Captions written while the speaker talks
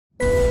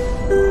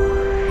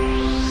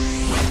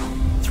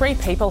3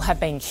 people have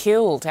been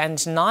killed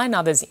and 9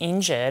 others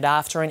injured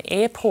after an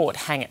airport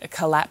hangar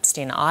collapsed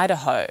in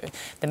Idaho.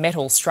 The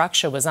metal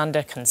structure was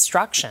under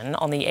construction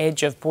on the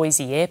edge of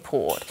Boise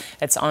Airport.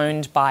 It's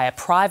owned by a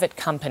private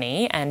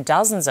company and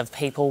dozens of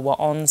people were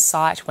on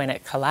site when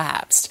it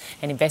collapsed.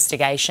 An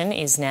investigation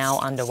is now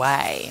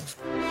underway.